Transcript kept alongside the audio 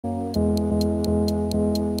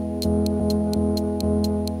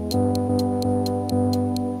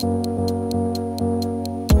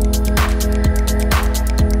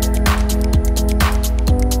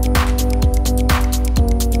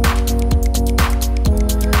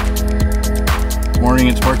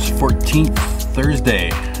morning, it's March 14th, Thursday,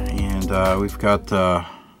 and we've got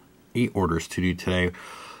 8 orders to do today.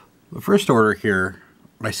 The first order here,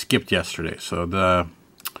 I skipped yesterday, so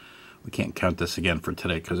we can't count this again for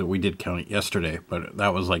today because we did count it yesterday, but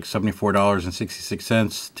that was like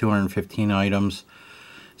 $74.66, 215 items,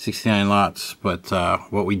 69 lots. But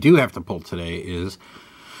what we do have to pull today is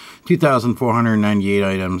 2,498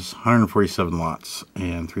 items, 147 lots,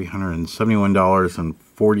 and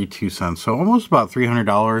 $371.42. So almost about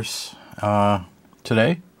 $300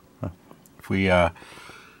 today. If we,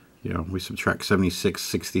 we subtract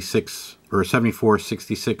 76.66 or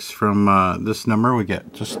 74.66 from this number, we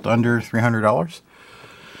get just under $300.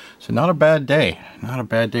 So not a bad day. Not a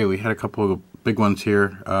bad day. We had a couple of big ones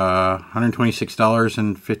here.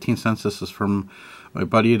 $126.15. This is from my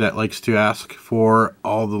buddy that likes to ask for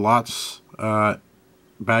all the lots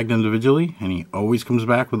bagged individually, and he always comes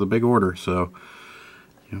back with a big order. So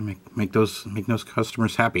make those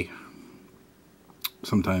customers happy.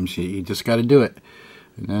 Sometimes you just got to do it.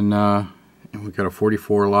 And then we've got a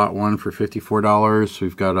 44 lot one for $54.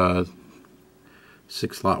 We've got a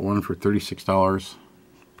 6 lot one for $36.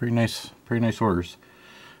 Pretty nice orders.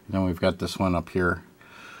 And then we've got this one up here.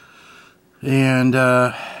 And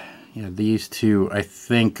yeah, these two I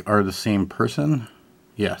think are the same person.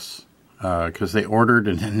 Yes, because they ordered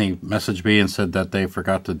and then they messaged me and said that they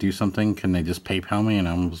forgot to do something. Can they just PayPal me? And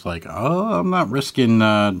I was like, oh, I'm not risking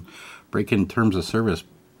breaking terms of service.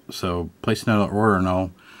 So place another order and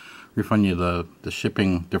I'll refund you the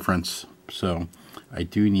shipping difference. So I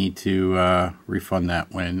do need to refund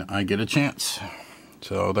that when I get a chance.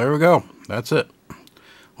 So there we go. That's it.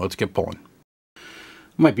 Let's get pulling.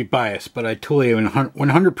 Might be biased, but I totally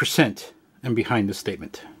 100% am behind this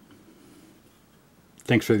statement.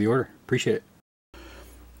 Thanks for the order. Appreciate it.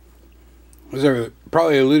 As I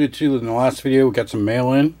probably alluded to in the last video, we got some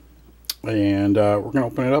mail in, and we're going to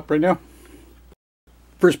open it up right now.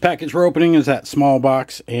 First package we're opening is that small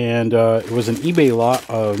box, and it was an eBay lot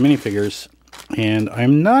of minifigures, and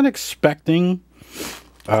I'm not expecting...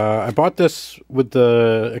 I bought this with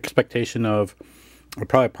the expectation of I'll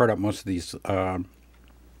probably part up most of these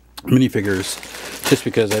minifigures just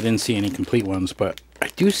because I didn't see any complete ones, but I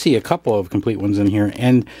do see a couple of complete ones in here,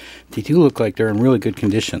 and they do look like they're in really good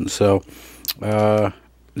condition. So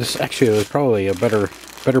this actually was probably a better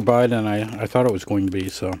buy than I thought it was going to be.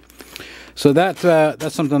 So that's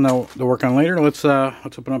something they'll work on later. Let's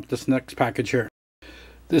open up this next package here.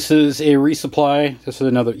 This is a resupply. This is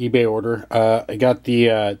another eBay order. I got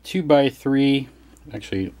the 2x3,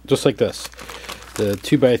 actually just like this, the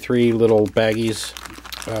 2x3 little baggies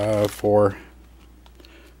for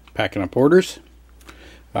packing up orders.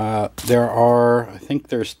 There are, I think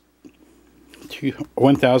there's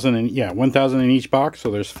 1,000 in, yeah, 1,000 in each box, so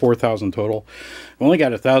there's 4,000 total. I've only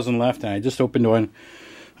got 1,000 left, and I just opened one.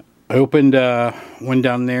 I opened one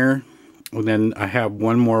down there, and then I have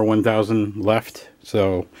one more 1,000 left.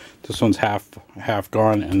 So this one's half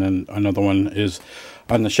gone, and then another one is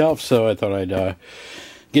on the shelf. So I thought I'd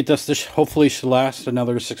get this. This hopefully should last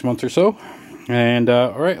another 6 months or so. And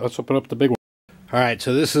all right, let's open up the big one. All right,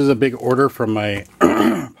 so this is a big order from my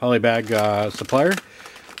Polybag supplier.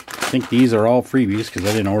 I think these are all freebies because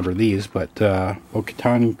I didn't order these, but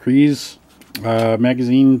Bo-Katan Kryze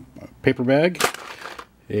magazine paper bag,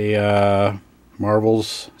 a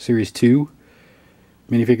Marvel's Series 2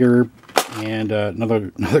 minifigure, and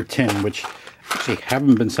another tin, which actually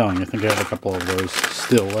haven't been selling. I think I have a couple of those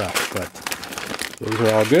still left, but those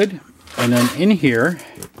are all good. And then in here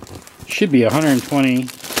should be 120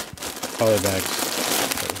 Polybags.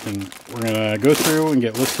 We're gonna go through and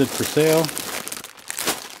get listed for sale.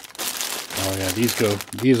 Oh yeah, these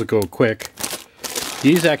will go quick.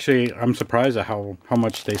 These actually, I'm surprised at how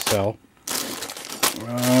much they sell.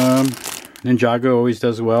 Ninjago always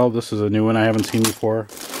does well. This is a new one I haven't seen before.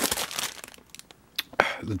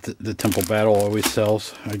 The Temple Battle always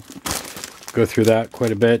sells. I go through that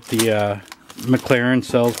quite a bit. The McLaren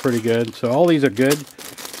sells pretty good. So all these are good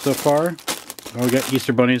so far. Oh, we got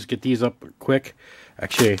Easter bunnies. Get these up quick.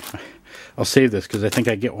 Actually, I'll save this because I think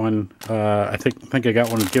I get one. I think I got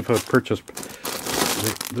one gift with purchase.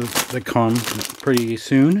 They come pretty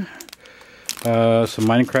soon. So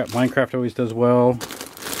Minecraft always does well.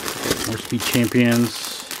 More Speed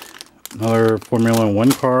Champions. Another Formula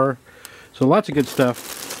 1 car. So lots of good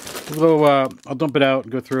stuff. I'll dump it out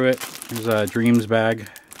and go through it. There's a Dreams bag.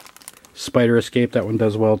 Spider Escape, that one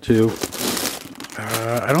does well too.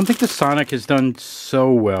 I don't think the Sonic has done so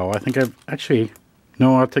well. I think I've actually...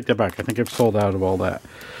 No, I'll take that back. I think I've sold out of all that.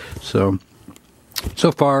 So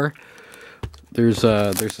far, there's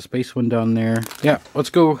a space one down there. Yeah, let's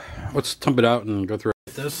dump it out and go through it.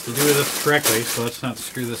 this to do this correctly, so let's not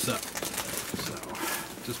screw this up. So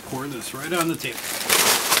just pour this right on the table.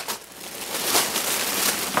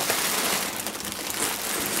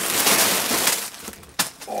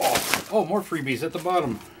 Oh, more freebies at the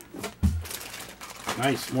bottom.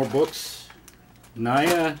 Nice, more books.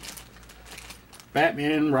 Naya,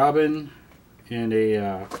 Batman, Robin, and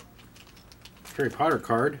a Harry Potter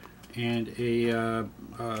card, and a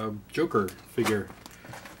Joker figure.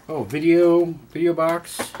 Oh, video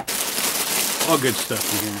box. All good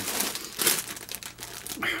stuff in here.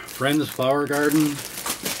 Friends Flower Garden.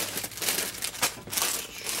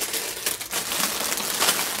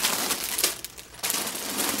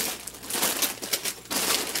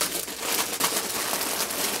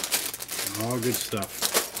 All good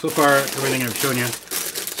stuff. So far, everything I've shown you.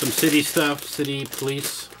 Some city stuff, city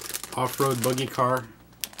police, off-road buggy car.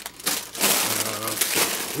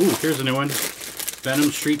 Ooh, here's a new one.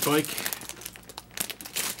 Venom street bike.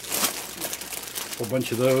 A whole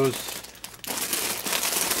bunch of those.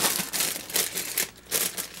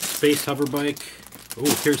 Space hover bike.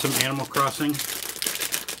 Ooh, here's some Animal Crossing.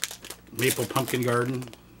 Maple pumpkin garden.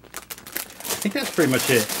 I think that's pretty much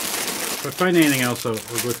it. If I find anything else, we'll go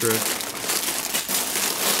through it.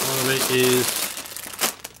 All of it is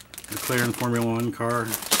McLaren Formula 1 car.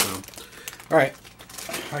 So, all right.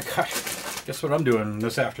 Guess what I'm doing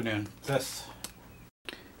this afternoon? This.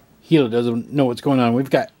 Gila doesn't know what's going on. We've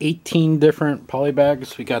got 18 different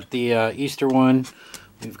Polybags. We got the Easter one.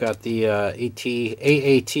 We've got the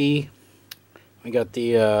AAT. We got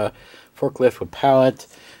the forklift with pallet.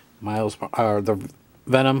 The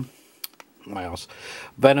Venom.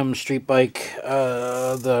 Venom street bike.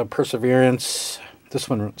 The Perseverance. This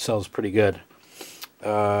one sells pretty good.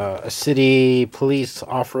 A city police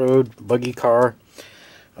off-road buggy car.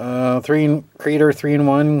 Creator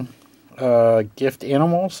 3-in-1 gift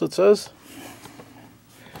animals, it says.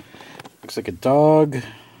 Looks like a dog,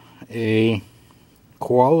 a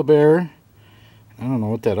koala bear. I don't know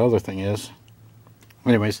what that other thing is.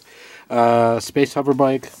 Anyways, space hover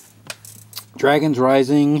bike, Dragons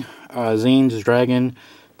Rising, Zane's Dragon,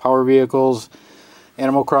 Power Vehicles,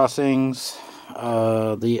 Animal Crossings,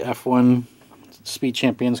 the F1 Speed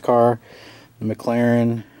Champions car, the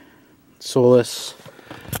McLaren, Solus,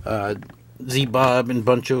 Z-Bob and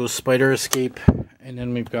Buncho's Spider Escape, and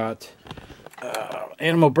then we've got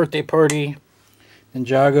Animal Birthday Party,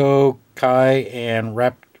 Ninjago, Kai, and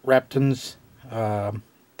Rapton's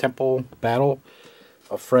Temple Battle,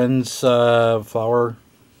 a Friends Flower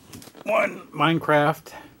 1,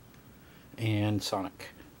 Minecraft, and Sonic.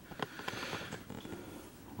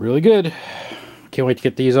 Really good. Can't wait to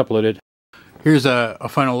get these uploaded. Here's a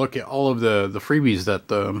final look at all of the freebies that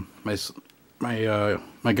my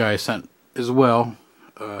guy sent as well.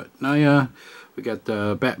 Naya, we got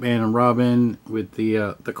the Batman and Robin with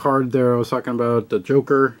the card there I was talking about, the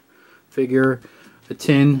Joker figure, a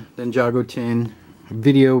tin, then Ninjago tin, a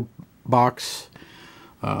video box,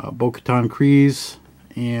 Bo-Katan Kryze,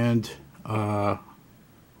 and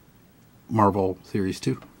Marvel Series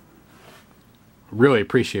 2. Really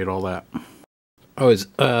appreciate all that. I was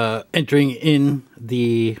entering in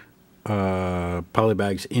the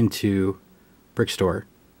Polybags into Brick Store,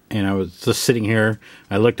 and I was just sitting here.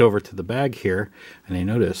 I looked over to the bag here, and I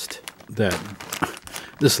noticed that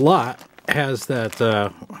this lot has that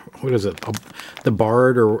what is it? The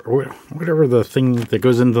bard or whatever the thing that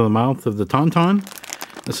goes into the mouth of the tauntaun.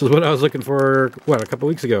 This is what I was looking for. What, a couple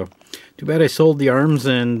weeks ago? Too bad I sold the arms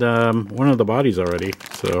and one of the bodies already.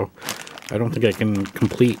 So I don't think I can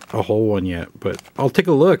complete a whole one yet, but I'll take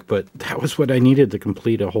a look. But that was what I needed to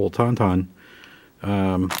complete a whole tauntaun.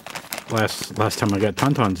 Last time I got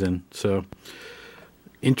tauntauns in, so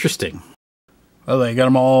interesting. Well, I got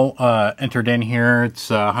them all entered in here. It's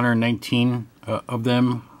 119 of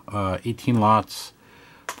them, 18 lots,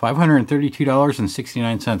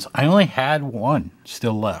 $532.69. I only had one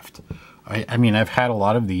still left. I mean, I've had a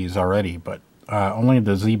lot of these already, but only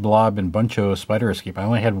the Z-Blob and Buncho Spider Escape. I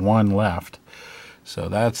only had one left. So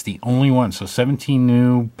that's the only one. So 17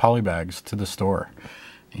 new Polybags to the store.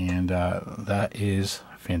 And that is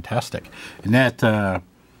fantastic. And that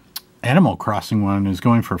Animal Crossing one is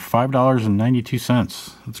going for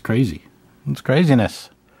 $5.92. That's crazy. That's craziness.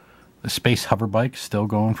 The Space Hover Bike still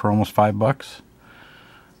going for almost $5.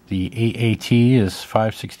 The AAT is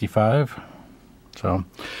 $5.65. So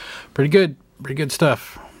pretty good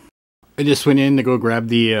stuff. I just went in to go grab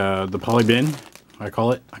the poly bin. I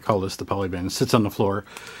call this the poly bin. It sits on the floor.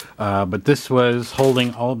 But this was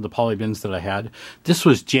holding all of the poly bins that I had. This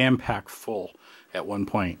was jam-packed full at one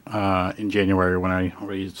point in January when I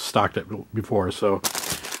already stocked it before. So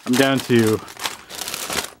I'm down to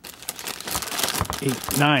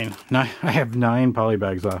 8, 9. I have 9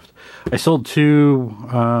 Polybags left. I sold 2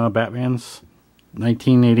 Batmans,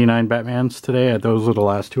 1989 Batmans today. Those are the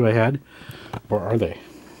last 2 I had. Where are they?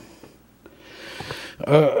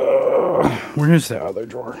 Where is that other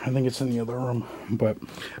drawer? I think it's in the other room. But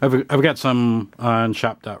I've got some on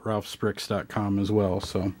shop.ralphsbricks.com as well.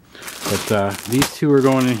 So, but these 2 are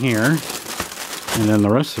going in here, and then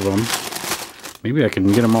the rest of them, maybe I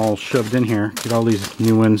can get them all shoved in here. Get all these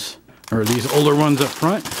new ones, or these older ones up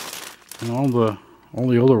front, and all the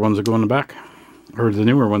older ones that go in the back, or the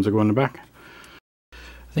newer ones that go in the back.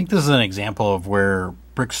 I think this is an example of where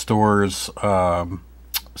brick stores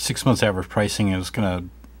 6 months average pricing is gonna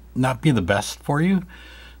not be the best for you.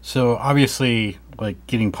 So obviously, like,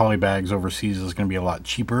 getting Polybags overseas is going to be a lot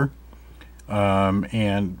cheaper,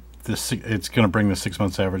 and it's going to bring the 6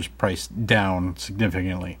 months average price down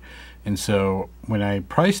significantly. And so when I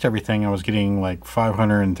priced everything, I was getting like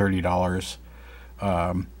 $530,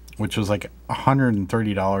 which was like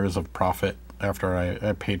 $130 of profit after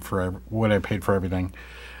I paid for what I paid for everything.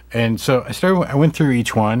 And so I went through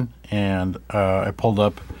each one, and I pulled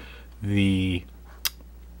up the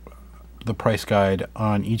price guide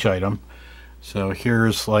on each item. So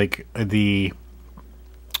here's like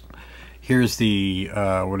here's the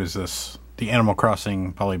what is this? The Animal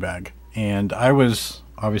Crossing Polybag, and I was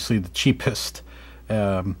obviously the cheapest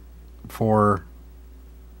for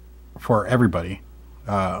everybody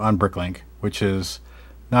on BrickLink, which is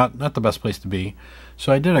not the best place to be.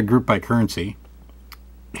 So I did a group by currency,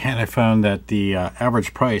 and I found that the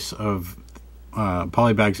average price of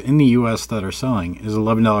Polybags in the US that are selling is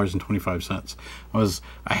 $11.25.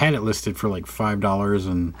 I had it listed for like $5,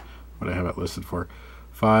 and what I have it listed for,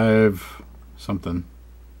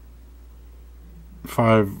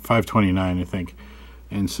 $5.29 I think.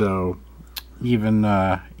 And so even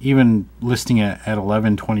listing it at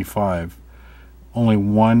 $11.25, only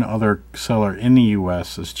one other seller in the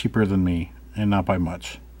US is cheaper than me, and not by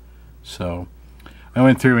much. So I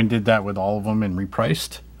went through and did that with all of them and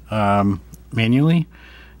repriced manually,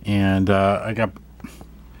 and I got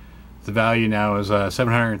the value now is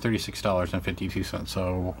 $736.52.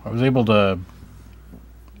 So I was able to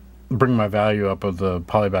bring my value up of the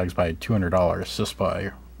Polybags by $200 just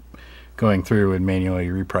by going through and manually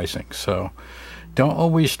repricing. So don't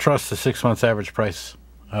always trust the 6 months average price,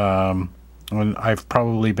 when I've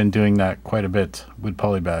probably been doing that quite a bit with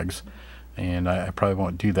Polybags, and I probably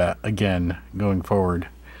won't do that again going forward.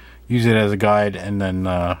 Use it as a guide, and then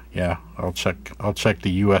yeah, I'll check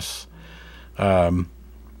the US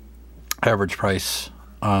average price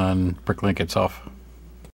on BrickLink itself.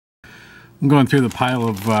 I'm going through the pile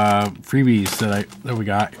of freebies that we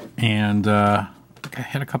got, and I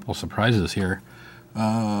had a couple of surprises here.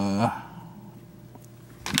 Bo-Katan,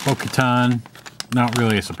 not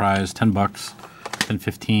really a surprise, $10,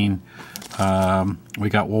 $10.15. We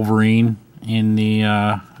got Wolverine in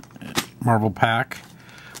the Marvel pack.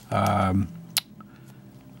 The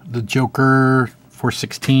Joker,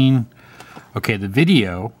 $4.16. Okay, the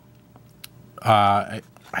video, I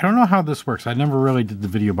don't know how this works. I never really did the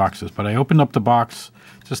video boxes, but I opened up the box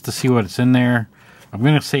just to see what's in there. I'm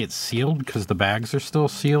going to say it's sealed because the bags are still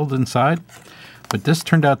sealed inside. But this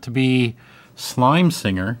turned out to be Slime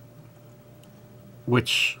Singer,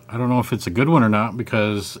 which I don't know if it's a good one or not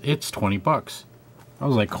because it's 20 bucks. I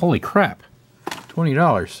was like, holy crap,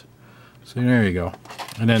 $20. So there you go.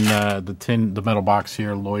 And then the metal box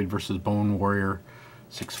here, Lloyd versus Bone Warrior,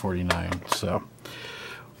 $6.49. So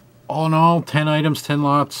all in all, 10 items, 10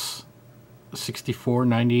 lots,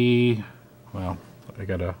 $64.90. Well, I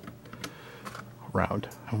got a round.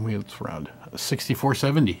 How many it's round?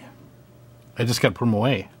 $64.70. I just got to put them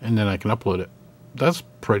away, and then I can upload it. That's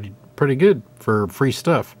pretty good for free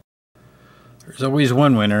stuff. There's always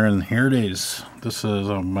one winner, and here it is. This is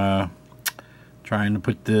trying to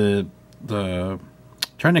put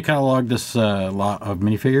trying to catalog this lot of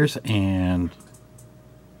minifigures, and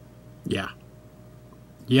yeah,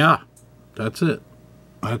 that's it.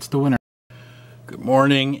 That's the winner. Good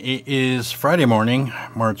morning. It is Friday morning,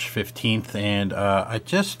 March 15th, and I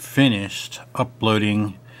just finished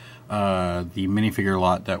uploading the minifigure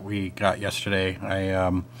lot that we got yesterday.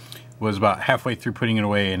 I was about halfway through putting it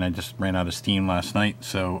away, and I just ran out of steam last night,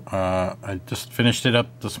 so I just finished it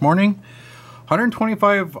up this morning.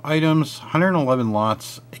 125 items, 111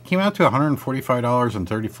 lots. It came out to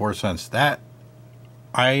 $145.34. That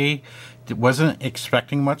I wasn't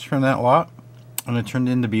expecting much from that lot, and it turned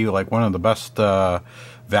in to be like one of the best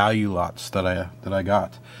value lots that I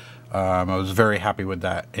got. I was very happy with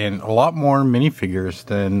that, and a lot more minifigures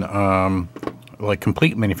than like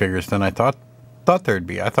complete minifigures than I thought there'd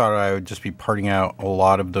be. I thought I would just be parting out a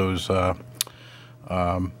lot of those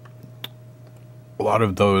a lot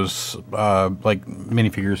of those like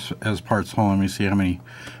minifigures as parts. Hold on, let me see how many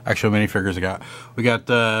actual minifigures I got. We got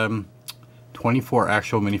 24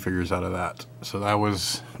 actual minifigures out of that, so that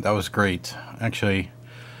was great. Actually,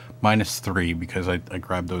 -3 because I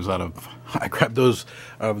grabbed those out of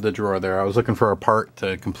the drawer there. I was looking for a part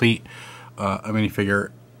to complete a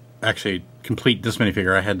minifigure. Actually, complete this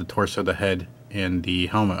minifigure, I had the torso, the head, and the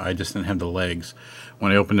helmet. I just didn't have the legs.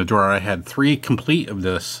 When I opened the drawer, I had 3 complete of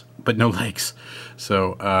this, but no legs.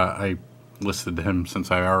 So I listed him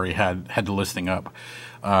since I already had the listing up.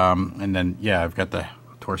 And then, yeah, I've got the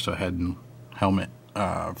torso, head, and helmet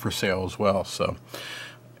for sale as well. So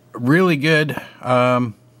really good.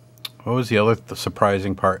 What was the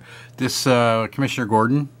surprising part? This Commissioner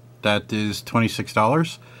Gordon, that is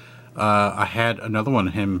 $26. I had another one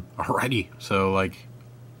of him already, so like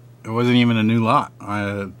it wasn't even a new lot.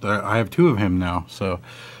 I have 2 of him now, so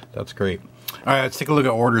that's great. All right, let's take a look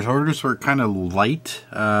at orders. Orders were kind of light.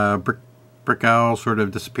 Brick Owl sort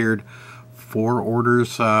of disappeared. 4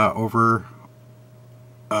 orders over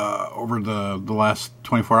the last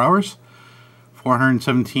 24 hours.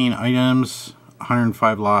 417 items,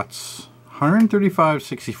 105 lots,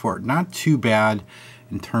 135.64. Not too bad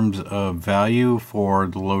in terms of value for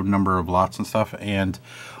the low number of lots and stuff. And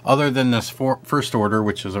other than this first order,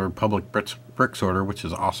 which is a Republic Bricks order, which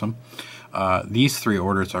is awesome, these 3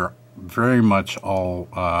 orders are very much all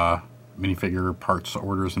minifigure parts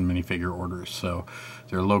orders and minifigure orders. So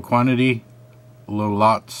they're low quantity, low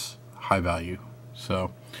lots, high value.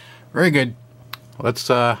 So very good. Let's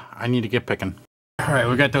I need to get picking. All right,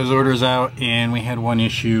 we got those orders out, and we had one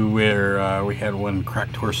issue where we had one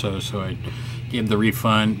cracked torso, so I gave the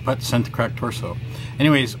refund, but sent the cracked torso.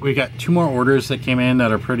 Anyways, we got 2 more orders that came in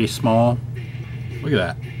that are pretty small. Look at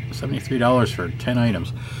that, $73 for 10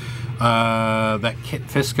 items. That Kit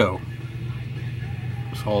Fisco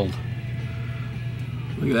sold.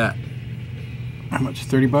 Look at that. How much?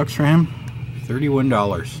 30 bucks for him?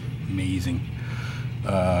 $31. Amazing.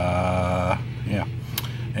 Yeah.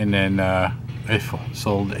 And then I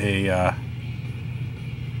sold a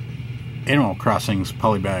Animal Crossings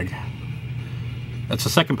polybag. That's the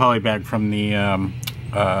second polybag from the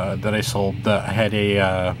that I sold. I had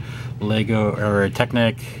a Lego or a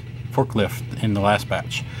Technic forklift in the last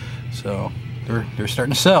batch, so they're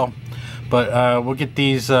starting to sell. But we'll get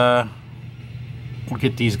these going. We'll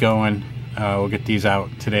get these out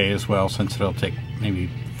today as well, since it'll take maybe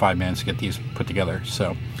 5 minutes to get these put together.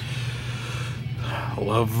 So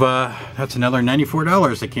love. That's another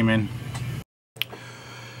 $94 that came in.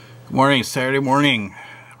 Good morning, Saturday morning,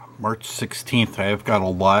 March 16th. I have got a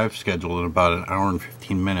live scheduled in about an hour and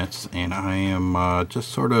 15 minutes, and I am just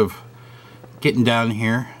sort of getting down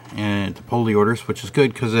here and to pull the orders, which is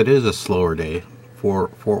good because it is a slower day. 4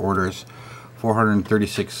 orders,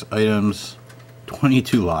 436 items,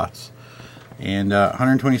 22 lots, and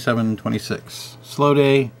 127.26. Slow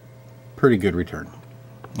day, pretty good return.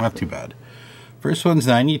 Not too bad. First one's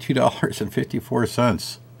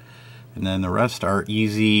 $92.54, and then the rest are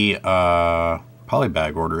easy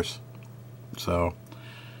polybag orders. So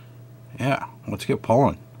yeah, let's get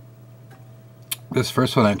pulling. This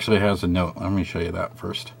first one actually has a note. Let me show you that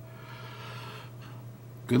first.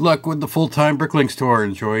 Good luck with the full-time BrickLink store.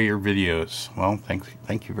 Enjoy your videos. Well,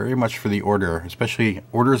 thank you very much for the order. Especially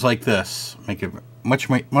orders like this make it much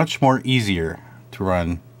more easier to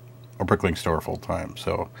run a BrickLink store full-time.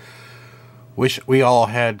 So wish we all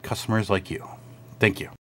had customers like you. Thank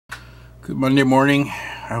you. Good Monday morning.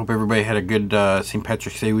 I hope everybody had a good St.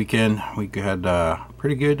 Patrick's Day weekend. We had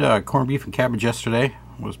pretty good corned beef and cabbage yesterday.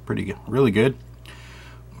 It was really good.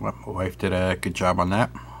 My wife did a good job on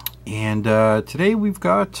that. And today we've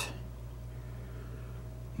got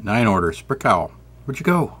 9 orders. Brick Owl, where'd you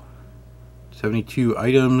go? 72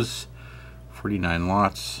 items, 49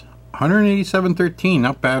 lots, 187.13.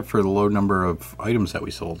 Not bad for the low number of items that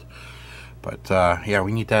we sold. But yeah,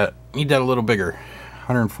 we need that a little bigger.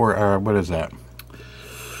 104. What is that?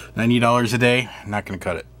 $90 a day. Not gonna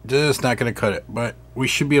cut it. Just not gonna cut it. But we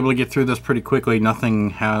should be able to get through this pretty quickly.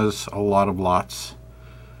 Nothing has a lot of lots.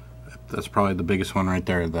 That's probably the biggest one right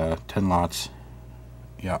there, the 10 lots.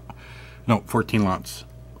 Yeah. No, 14 lots.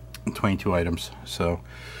 22 items. So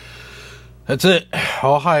that's it.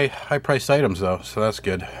 All high priced items though, so that's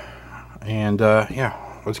good. And yeah,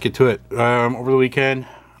 let's get to it. Over the weekend,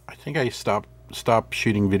 I think I stopped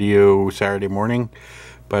shooting video Saturday morning,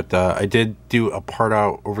 but I did do a part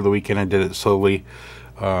out over the weekend. I did it slowly.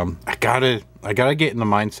 I gotta get in the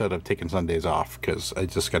mindset of taking Sundays off, because I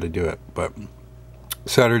just gotta do it. But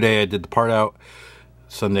Saturday I did the part out.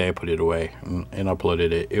 Sunday I put it away and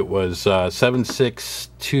uploaded it. It was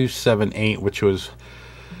 76278, which was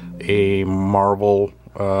a Marvel,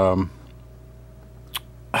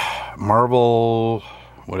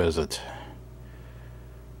 what is it?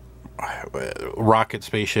 Rocket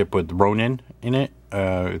spaceship with Ronin in it.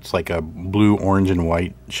 It's like a blue, orange, and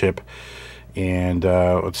white ship. And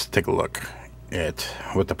let's take a look at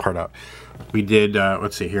what the part out. We did,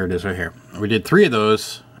 let's see, here it is right here. We did 3 of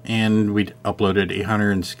those, and we uploaded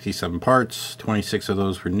 867 parts. 26 of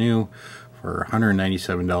those were new for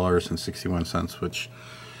 $197.61, which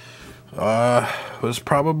was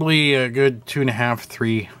probably a good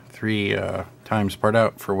 2.5, 3 times part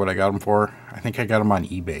out for what I got them for. I think I got them on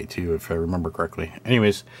eBay too, if I remember correctly.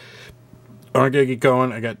 Anyways, I'm gonna get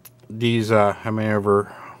going. I got these, how many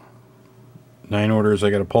over 9 orders I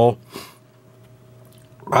gotta pull.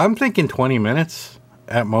 I'm thinking 20 minutes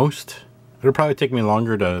at most. It'll probably take me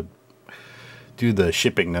longer to do the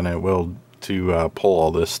shipping than it will to pull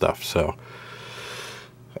all this stuff. So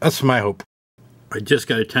that's my hope. I just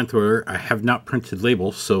got a 10th order. I have not printed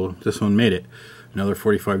labels, so this one made it. Another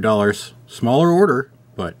 $45. Smaller order,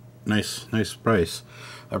 but nice price.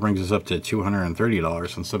 That brings us up to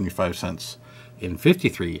 $230.75 in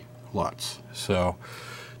 53 lots. So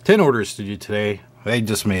 10 orders to do today. They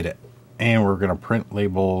just made it. And we're going to print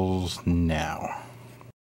labels now.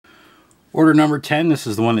 Order number 10. This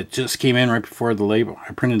is the one that just came in right before the label.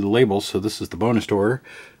 I printed the labels, so this is the bonus order.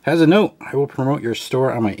 Has a note. I will promote your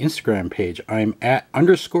store on my Instagram page. I'm at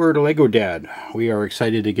 _LegoDad. We are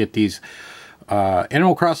excited to get these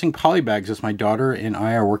Animal Crossing Polybags, as my daughter and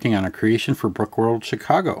I are working on a creation for Brook World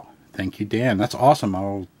Chicago. Thank you, Dan. That's awesome.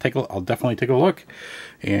 I'll definitely take a look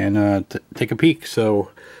and take a peek.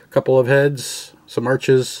 So, a couple of heads, some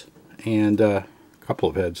arches, and a couple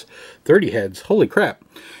of heads. 30 heads. Holy crap.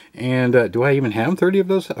 And do I even have 30 of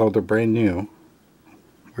those? Oh, they're brand new.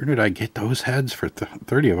 Where did I get those heads for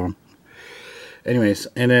 30 of them? Anyways,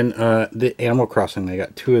 and then the Animal Crossing, I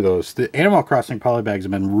got 2 of those. The Animal Crossing Polybags have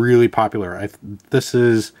been really popular. This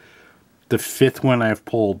is the 5th one I've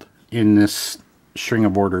pulled in this string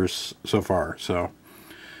of orders so far. So,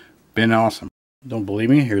 been awesome. Don't believe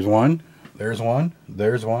me? Here's one. There's one.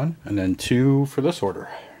 There's one. And then 2 for this order.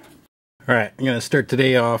 Alright, I'm going to start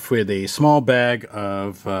today off with a small bag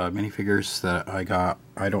of minifigures that I got,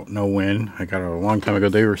 I don't know when. I got it a long time ago.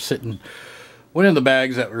 They were sitting, one of the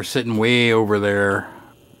bags that were sitting way over there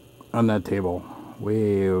on that table.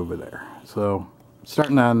 Way over there. So,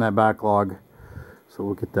 starting on that backlog. So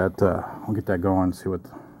we'll get that going, see what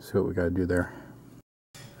we got to do there.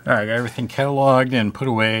 Alright, got everything cataloged and put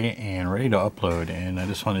away and ready to upload. And I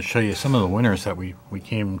just want to show you some of the winners that we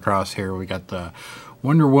came across here. We got the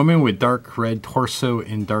Wonder Woman with dark red torso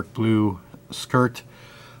and dark blue skirt,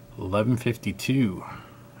 $11.52.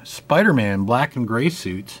 Spider-Man black and gray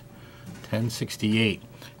suit, $10.68.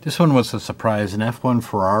 This one was a surprise, an F1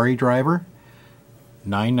 Ferrari driver,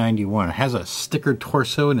 $9.91. It has a stickered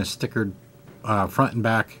torso and a stickered front and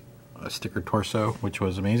back, a stickered torso, which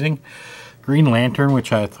was amazing. Green Lantern,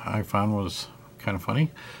 which I found was kind of funny.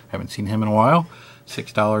 Haven't seen him in a while.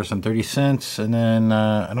 $6.30, and then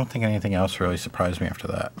I don't think anything else really surprised me after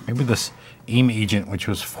that. Maybe this AIM agent, which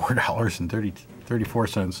was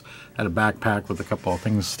 $4.34, had a backpack with a couple of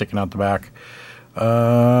things sticking out the back.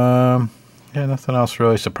 Yeah, nothing else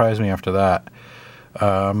really surprised me after that.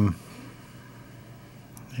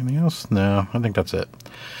 Anything else? No, I think that's it.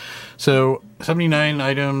 So 79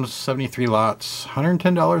 items, 73 lots,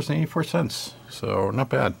 $110.84. So not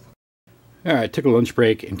bad. Alright, took a lunch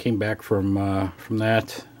break and came back from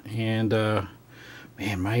that, and man,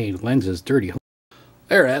 my lens is dirty.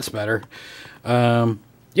 There, that's better.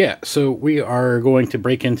 Yeah, so we are going to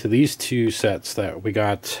break into these 2 sets that we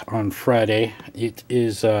got on Friday. It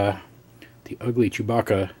is the Ugly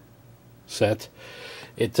Chewbacca set.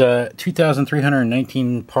 It's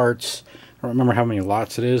 2,319 parts. I don't remember how many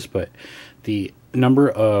lots it is, but the number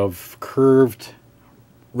of curved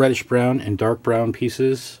reddish brown and dark brown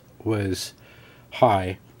pieces was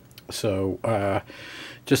high, so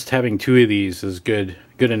just having 2 of these is good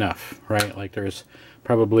enough, right? Like there's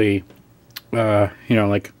probably you know,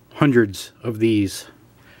 like hundreds of these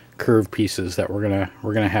curved pieces that we're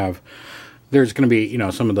gonna have. There's gonna be, you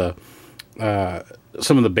know, some of the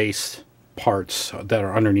base parts that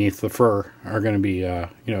are underneath the fur are gonna be you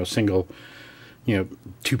know, single, you know,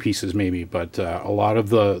 2 pieces maybe, but a lot of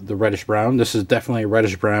the reddish brown, this is definitely a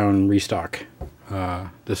reddish brown restock.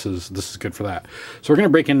 This is good for that. So we're going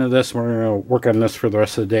to break into this. We're going to work on this for the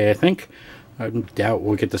rest of the day, I think. I doubt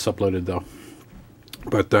we'll get this uploaded, though.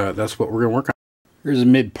 But that's what we're going to work on. Here's a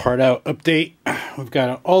mid-part out update. We've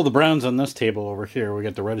got all the browns on this table over here. We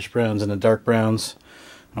got the reddish browns and the dark browns.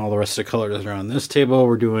 All the rest of the colors are on this table.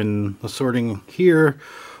 We're doing the sorting here.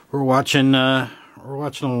 We're watching the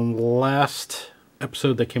last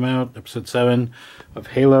episode that came out, episode 7 of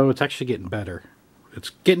Halo. It's actually getting better.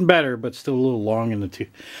 It's getting better, but still a little long in the tooth.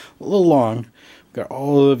 A little long. Got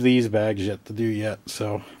all of these bags yet to do yet,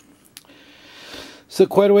 so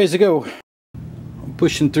quite a ways to go. I'm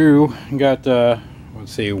pushing through. Got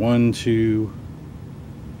let's see, 1, 2,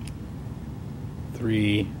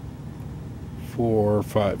 3, 4,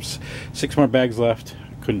 5, 6 more bags left.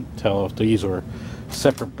 I couldn't tell if these were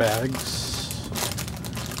separate bags.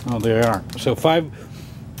 Oh, they are. So five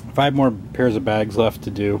more pairs of bags left to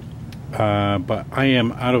do. But I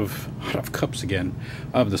am out of cups again,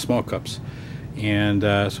 of the small cups, and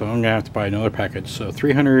so I'm gonna have to buy another package. So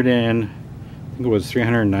 300 and I think it was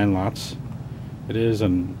 309 lots. It is,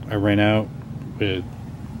 and I ran out with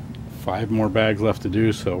 5 more bags left to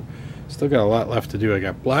do. So still got a lot left to do. I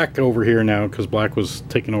got black over here now because black was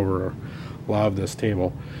taking over a lot of this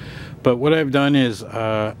table. But what I've done is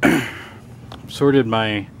sorted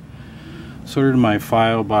my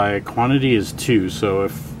file by quantity is 2. So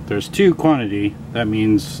if there's 2 quantity, that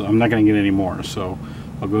means I'm not going to get any more. So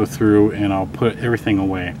I'll go through and I'll put everything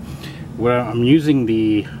away. I'm using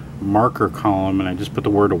the marker column, and I just put the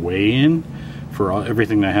word away in for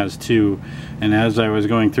everything that has 2. And as I was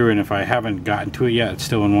going through, and if I haven't gotten to it yet, it's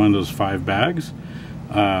still in one of those 5 bags,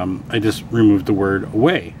 I just removed the word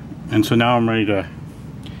away. And so now I'm ready to,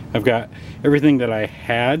 I've got everything that I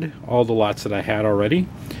had, all the lots that I had already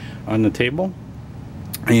on the table.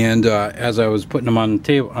 And as I was putting them on the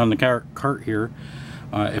table, on the cart here,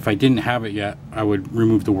 if I didn't have it yet, I would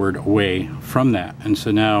remove the word away from that. And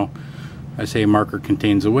so now I say marker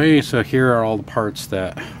contains away. So here are all the parts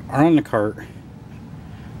that are on the cart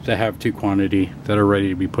that have 2 quantity that are ready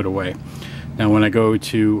to be put away. Now when I go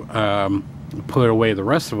to put away the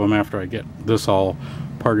rest of them after I get this all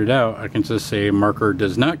parted out, I can just say marker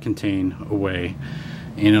does not contain away,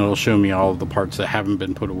 and it'll show me all of the parts that haven't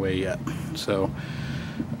been put away yet. So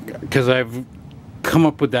because I've come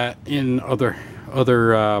up with that in other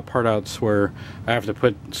part outs where I have to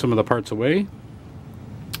put some of the parts away,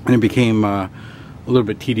 and it became a little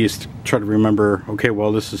bit tedious to try to remember, okay,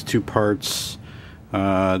 well, this is 2 parts,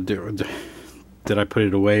 did I put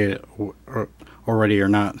it away already or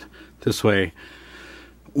not? This way,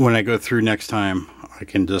 when I go through next time, I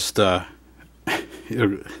can just it'll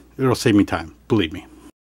save me time, believe me.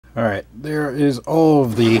 Alright, there is all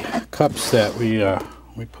of the cups that we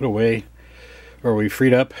put away, or we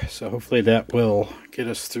freed up, so hopefully that will get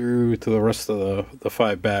us through to the rest of the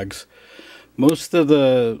 5 bags. Most of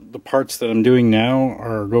the parts that I'm doing now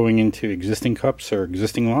are going into existing cups or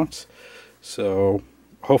existing lots, so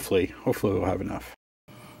hopefully we'll have enough.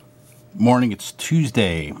 Morning, it's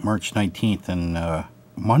Tuesday, March 19th, and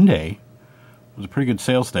Monday was a pretty good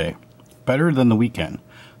sales day. Better than the weekend.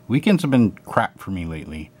 Weekends have been crap for me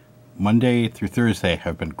lately. Monday through Thursday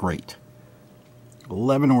have been great.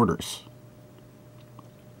 11 orders.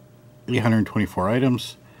 824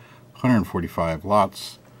 items. 145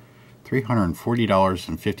 lots.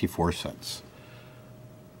 $340.54.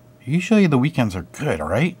 Usually the weekends are good,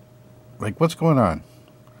 alright? Like, what's going on?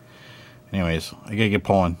 Anyways, I gotta get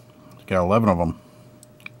pulling. Got 11 of them.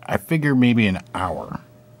 I figure maybe an hour.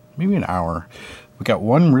 Maybe an hour. We got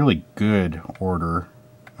one really good order.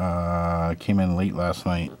 Came in late last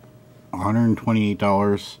night.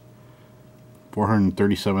 $128.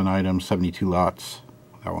 437 items, 72 lots.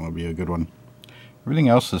 That one will be a good one. Everything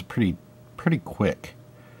else is pretty quick.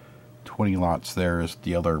 20 lots there is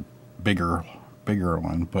the other bigger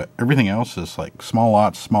one, but everything else is like small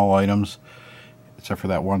lots, small items, except for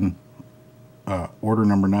that one order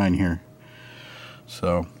number 9 here.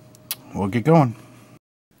 So we'll get going.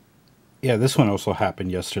 Yeah, this one also happened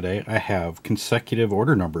yesterday. I have consecutive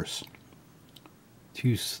order numbers.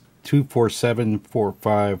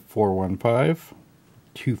 247-45415,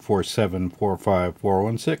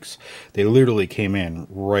 247-45416. They literally came in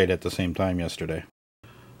right at the same time yesterday.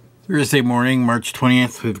 Thursday morning, March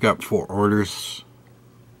 20th, we've got 4 orders,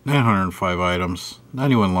 905 items,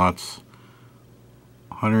 91 lots,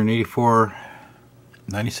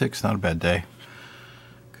 184.96. Not a bad day.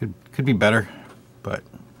 Could be better, but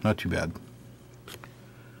not too bad.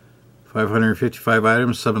 555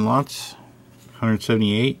 items, 7 lots,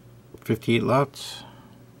 178, 58 lots.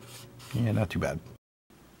 Yeah, not too bad.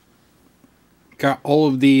 Got all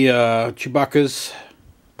of the Chewbacca's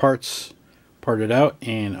parts parted out,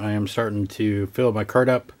 and I am starting to fill my cart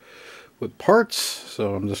up with parts.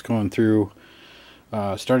 So I'm just going through,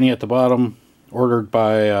 starting at the bottom, ordered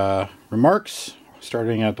by remarks,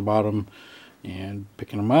 starting at the bottom and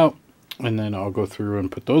picking them out, and then I'll go through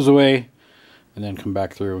and put those away, and then come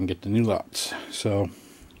back through and get the new lots. So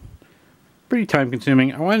pretty time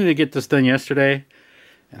consuming. I wanted to get this done yesterday,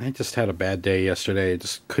 and I just had a bad day yesterday. I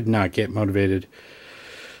just could not get motivated.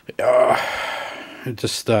 It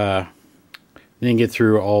just didn't get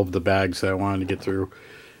through all of the bags that I wanted to get through,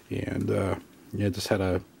 and yeah, just had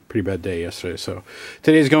a pretty bad day yesterday. So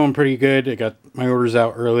today's going pretty good. I got my orders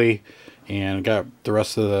out early and got the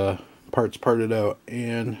rest of the parts parted out,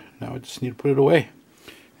 and now I just need to put it away.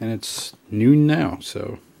 And it's noon now,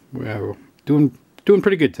 so we're doing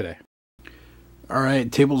pretty good today. All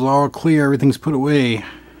right, table's all clear, everything's put away,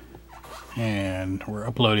 and we're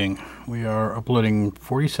uploading. We are uploading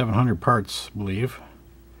 4,700 parts, I believe.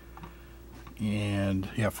 And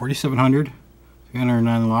yeah, 4,700,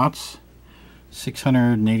 309 lots,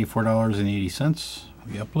 $684.80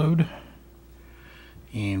 we upload,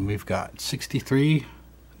 and we've got 63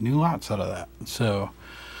 new lots out of that. So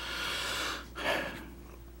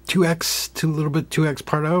 2x, a little bit 2x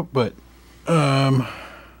part out, but yeah,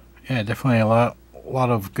 definitely a lot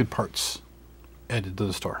of good parts added to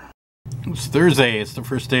the store. It's Thursday, it's the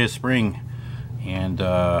first day of spring, and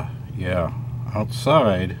yeah,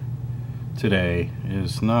 outside today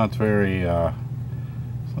is not very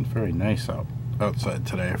it's not very nice outside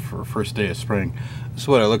today for first day of spring. This is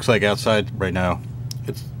what it looks like outside right now.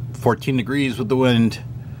 It's 14 degrees with the wind.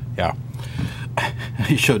 Yeah.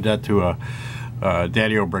 I showed that to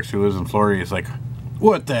Daddy O'Bricks, who lives in Florida. He's like,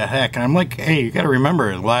 what the heck? And I'm like, hey, you gotta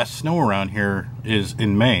remember, the last snow around here is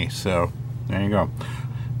in May, so there you go.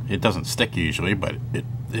 It doesn't stick usually, but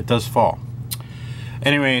it does fall.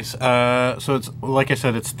 Anyways, so it's, like I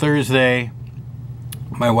said, it's Thursday.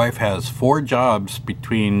 My wife has 4 jobs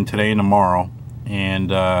between today and tomorrow,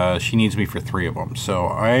 and she needs me for 3 of them. So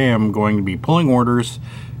I am going to be pulling orders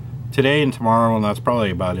today and tomorrow, and that's probably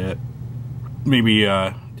about it. Maybe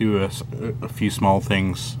do a few small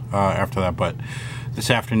things after that, but this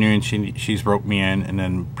afternoon she's wrote me in, and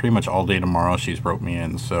then pretty much all day tomorrow she's wrote me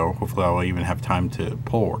in, so hopefully I'll even have time to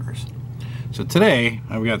pull orders. So today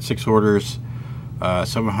I've got 6 orders,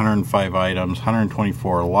 705 items,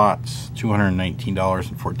 124 lots,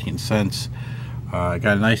 $219.14. I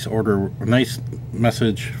got a nice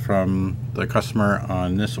message from the customer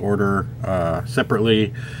on this order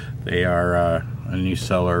separately. They are a new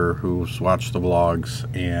seller who's watched the vlogs,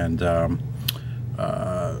 and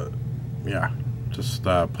yeah, just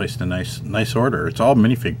placed a nice order. It's all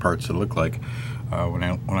minifig parts, it looked like when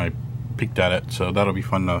I peeked at it, so that'll be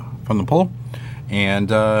fun to pull.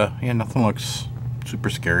 And yeah, nothing looks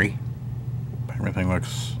super scary. Everything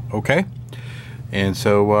looks okay, and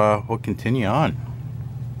so we'll continue on.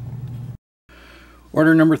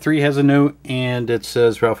 Order number 3 has a note, and it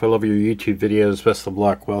says, Ralph, I love your YouTube videos. Best of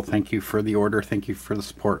luck. Well, thank you for the order. Thank you for the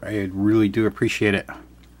support. I really do appreciate it.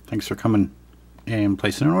 Thanks for coming and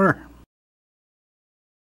placing an order.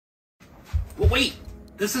 Well, wait,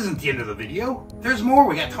 this isn't the end of the video. There's more.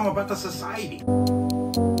 We got to tell them about the society.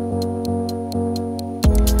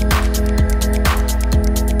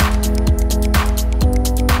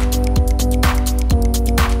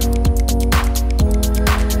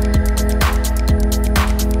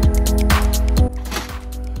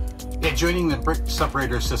 Joining the Brick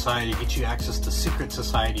Separator Society gets you access to secret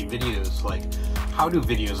society videos like how-to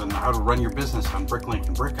videos on how to run your business on BrickLink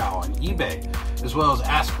and Brick Owl and eBay, as well as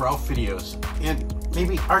Ask Ralph videos, and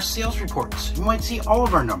maybe our sales reports. You might see all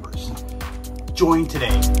of our numbers. Join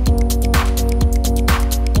today.